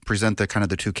 let's present the kind of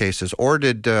the two cases. Or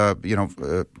did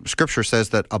Scripture says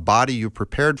that a body you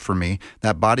prepared for me,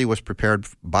 that body was prepared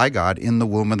by God in the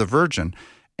womb of the Virgin.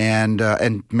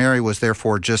 And Mary was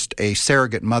therefore just a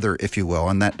surrogate mother, if you will,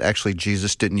 and that actually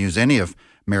Jesus didn't use any of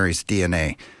Mary's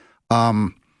DNA.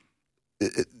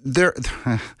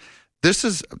 This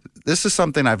is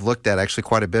something I've looked at actually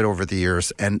quite a bit over the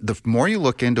years, and the more you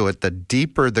look into it, the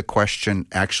deeper the question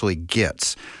actually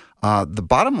gets. The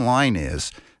bottom line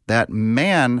is that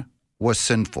man was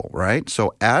sinful, right?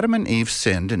 So Adam and Eve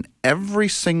sinned, and every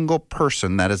single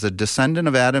person that is a descendant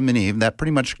of Adam and Eve, that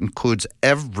pretty much includes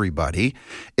everybody,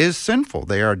 is sinful.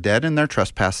 They are dead in their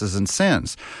trespasses and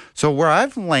sins. So where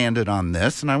I've landed on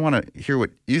this, and I want to hear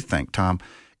what you think, Tom,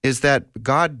 is that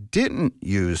God didn't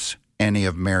use any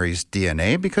of Mary's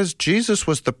DNA because Jesus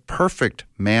was the perfect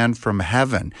man from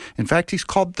heaven. In fact, he's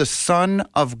called the Son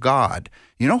of God.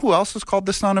 You know who else is called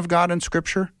the Son of God in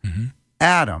Scripture?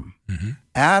 Adam.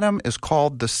 Adam is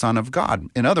called the Son of God.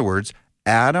 In other words,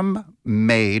 Adam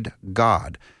made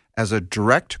God. As a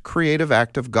direct creative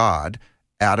act of God,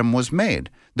 Adam was made.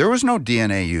 There was no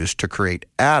DNA used to create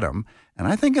Adam. And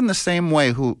I think in the same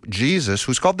way Jesus,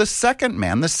 who's called the second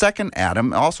man, the second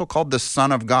Adam, also called the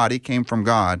Son of God, he came from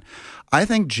God. I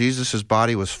think Jesus'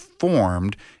 body was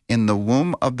formed in the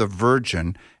womb of the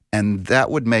Virgin, and that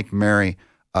would make Mary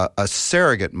a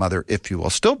surrogate mother, if you will.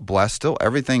 Still blessed, still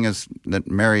everything is that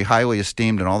Mary highly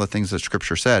esteemed and all the things that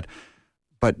Scripture said,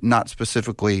 but not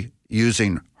specifically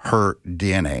using her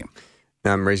DNA.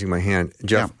 Now I'm raising my hand.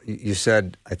 Jeff, you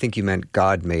said, I think you meant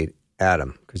God made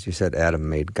Adam, because you said Adam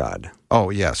made God. Oh,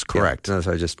 yes, correct. Yeah,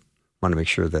 so I just want to make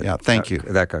sure that thank you.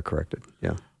 That got corrected.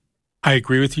 Yeah. I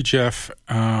agree with you, Jeff.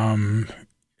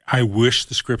 I wish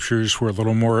the Scriptures were a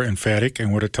little more emphatic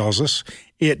in what it tells us.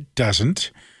 It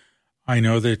doesn't. I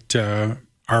know that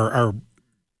our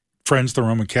friends, the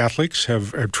Roman Catholics,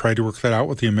 have tried to work that out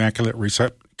with the Immaculate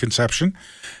Conception,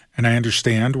 and I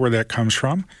understand where that comes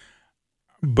from.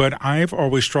 But I've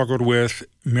always struggled with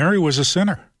Mary was a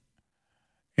sinner,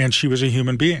 and she was a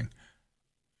human being.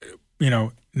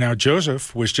 Now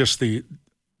Joseph was just the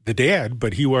dad,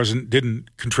 but he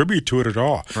didn't contribute to it at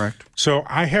all. Correct. So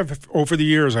I have, over the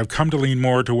years, I've come to lean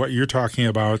more to what you're talking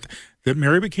about, that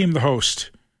Mary became the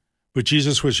host, but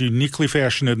Jesus was uniquely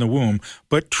fashioned in the womb,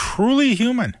 but truly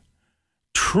human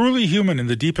in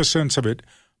the deepest sense of it,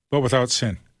 but without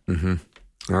sin.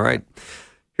 All right.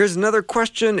 Here's another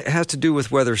question. It has to do with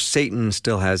whether Satan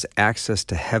still has access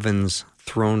to heaven's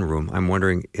throne room. I'm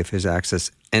wondering if his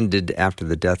access ended after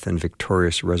the death and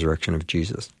victorious resurrection of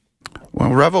Jesus.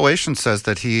 Well, Revelation says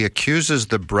that he accuses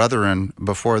the brethren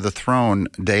before the throne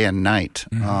day and night.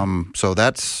 So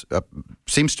that's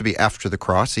seems to be after the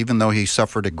cross, even though he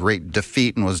suffered a great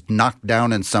defeat and was knocked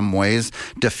down in some ways,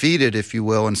 defeated, if you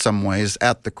will, in some ways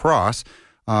at the cross.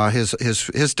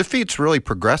 His defeat's really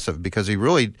progressive because he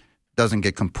really doesn't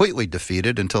get completely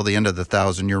defeated until the end of the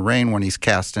 1,000-year reign when he's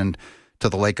cast into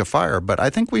the lake of fire. But I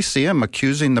think we see him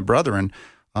accusing the brethren.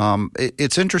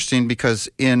 It's interesting because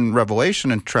in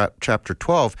Revelation in chapter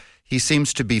 12, he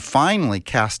seems to be finally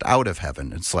cast out of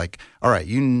heaven. It's like, all right,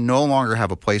 you no longer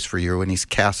have a place for you, and he's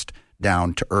cast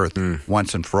down to earth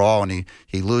once and for all, and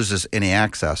he loses any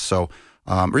access. So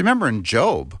remember in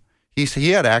Job,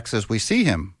 he had access. We see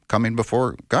him coming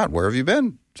before God. Where have you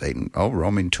been, Satan? Oh,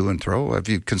 roaming to and fro. Have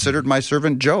you considered my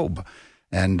servant Job?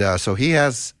 And so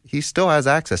he still has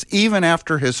access. Even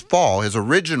after his fall, his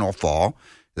original fall,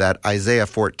 that Isaiah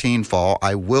 14 fall,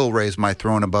 I will raise my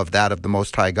throne above that of the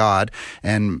Most High God.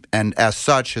 And as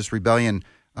such, his rebellion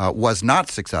was not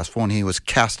successful, and he was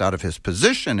cast out of his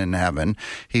position in heaven.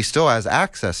 He still has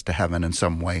access to heaven in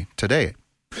some way today.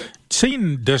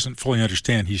 Satan doesn't fully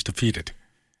understand he's defeated.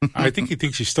 I think he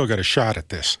thinks he's still got a shot at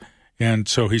this. And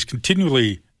so he's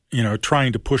continually,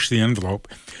 trying to push the envelope.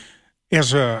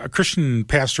 As a Christian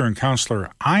pastor and counselor,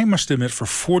 I must admit for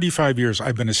 45 years,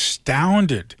 I've been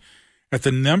astounded at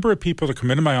the number of people that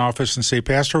come into my office and say,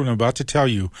 Pastor, what I'm about to tell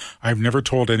you, I've never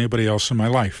told anybody else in my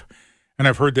life. And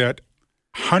I've heard that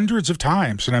hundreds of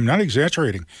times, and I'm not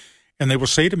exaggerating. And they will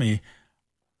say to me,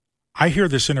 I hear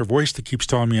this inner voice that keeps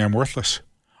telling me I'm worthless.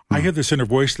 I hear this inner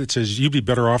voice that says, you'd be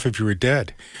better off if you were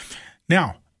dead.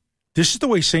 Now, this is the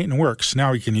way Satan works.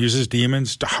 Now, he can use his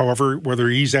demons, however, whether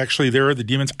he's actually there or the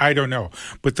demons, I don't know.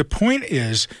 But the point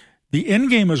is, the end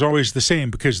game is always the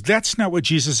same, because that's not what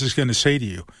Jesus is going to say to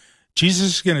you.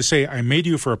 Jesus is going to say, I made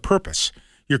you for a purpose.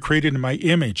 You're created in my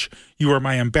image. You are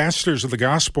my ambassadors of the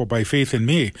gospel by faith in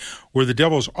me, where the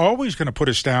devil's always going to put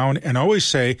us down and always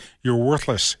say, you're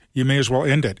worthless. You may as well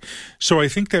end it. So I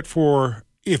think that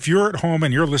if you're at home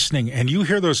and you're listening and you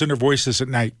hear those inner voices at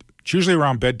night, it's usually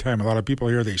around bedtime, a lot of people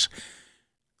hear these,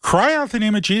 cry out the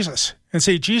name of Jesus and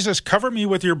say, Jesus, cover me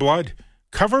with your blood.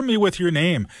 Cover me with your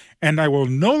name, and I will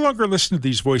no longer listen to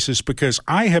these voices, because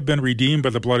I have been redeemed by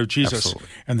the blood of Jesus. Absolutely.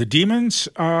 And the demons,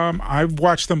 I've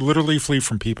watched them literally flee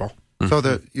from people.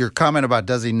 So your comment about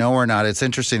does he know or not, it's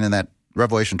interesting in that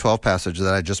Revelation 12 passage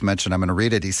that I just mentioned. I'm going to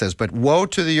read it. He says, but woe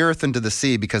to the earth and to the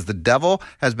sea, because the devil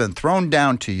has been thrown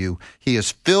down to you. He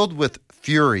is filled with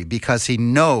fury because he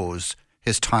knows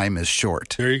his time is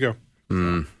short. There you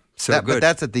go. So good. But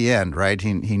that's at the end, right?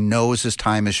 He knows his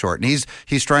time is short, and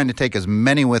he's trying to take as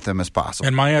many with him as possible.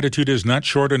 And my attitude is not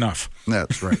short enough.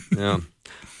 That's right. Yeah.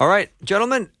 All right,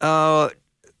 gentlemen,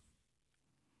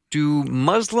 do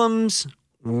Muslims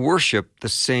worship the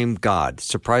same God?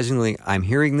 Surprisingly, I'm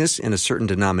hearing this in a certain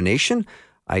denomination.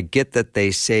 I get that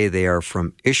they say they are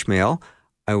from Ishmael.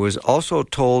 I was also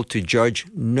told to judge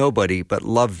nobody but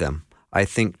love them. I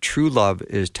think true love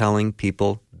is telling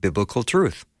people biblical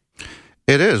truth.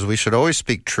 It is. We should always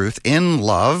speak truth in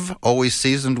love, always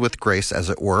seasoned with grace, as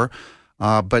it were.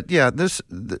 But yeah,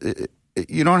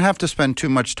 you don't have to spend too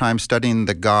much time studying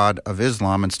the God of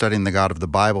Islam and studying the God of the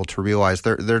Bible to realize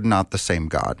they're not the same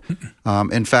God.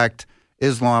 In fact,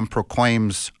 Islam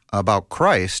proclaims about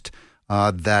Christ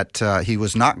that he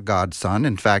was not God's son.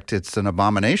 In fact, it's an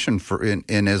abomination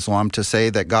in Islam to say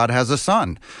that God has a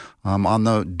son. On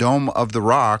the Dome of the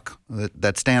Rock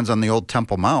that stands on the old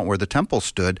Temple Mount where the temple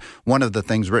stood, one of the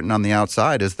things written on the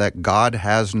outside is that God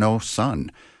has no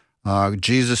son.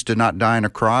 Jesus did not die on a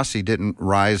cross. He didn't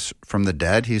rise from the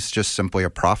dead. He's just simply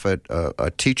a prophet, a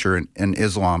teacher in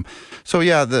Islam. So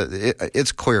yeah,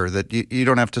 it's clear that you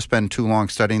don't have to spend too long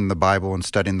studying the Bible and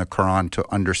studying the Quran to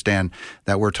understand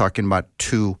that we're talking about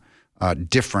two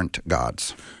different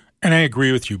gods. And I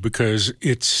agree with you, because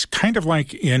it's kind of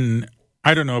like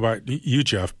I don't know about you,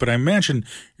 Jeff, but I imagine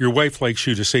your wife likes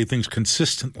you to say things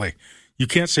consistently. You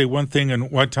can't say one thing in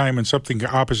one time and something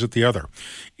opposite the other.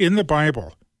 In the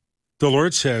Bible, the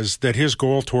Lord says that his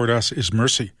goal toward us is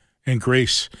mercy and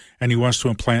grace, and he wants to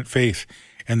implant faith,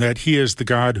 and that he is the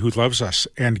God who loves us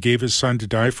and gave his son to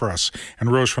die for us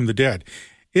and rose from the dead.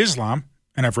 Islam,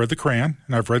 and I've read the Quran,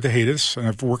 and I've read the Hadiths, and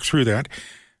I've worked through that,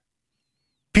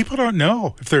 people don't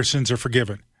know if their sins are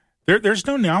forgiven. There's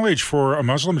no knowledge for a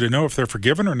Muslim to know if they're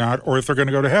forgiven or not, or if they're going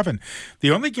to go to heaven. The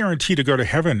only guarantee to go to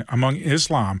heaven among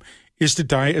Islam is to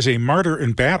die as a martyr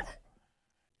in battle.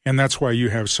 And that's why you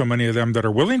have so many of them that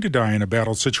are willing to die in a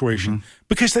battle situation,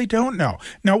 because they don't know.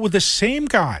 Now, would the same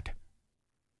God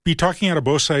be talking out of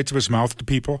both sides of his mouth to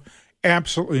people?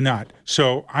 Absolutely not.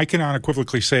 So I can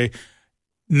unequivocally say,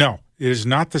 no, it is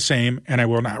not the same, and I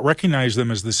will not recognize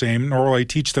them as the same, nor will I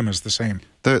teach them as the same.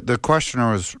 The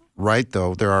questioner was right,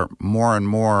 though. There are more and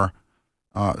more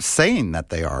saying that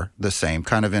they are the same,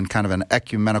 kind of an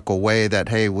ecumenical way that,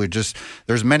 hey,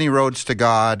 there's many roads to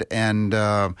God, and,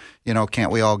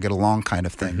 can't we all get along kind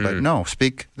of thing. But no,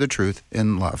 speak the truth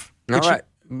in love. All right.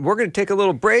 We're going to take a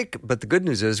little break, but the good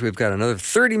news is we've got another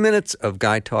 30 minutes of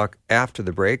Guy Talk after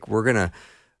the break. We're going to,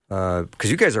 because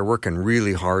you guys are working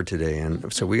really hard today,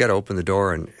 and so we got to open the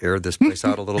door and air this place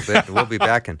out a little bit, and we'll be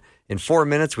back in 4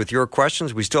 minutes with your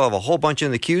questions. We still have a whole bunch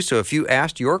in the queue, so if you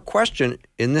asked your question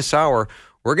in this hour,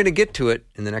 We're going to get to it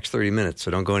in the next 30 minutes,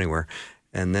 so don't go anywhere.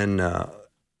 And then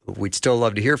we'd still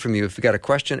love to hear from you. If you got a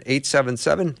question,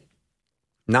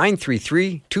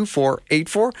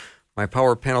 877-933-2484. My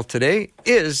power panel today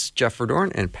is Jeff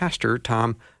Verdorn and Pastor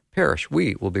Tom Parrish.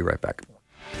 We will be right back.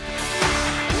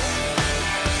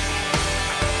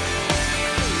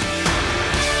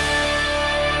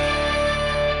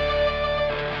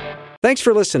 Thanks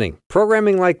for listening.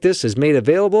 Programming like this is made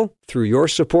available through your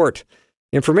support.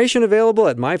 Information available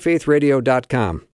at myfaithradio.com.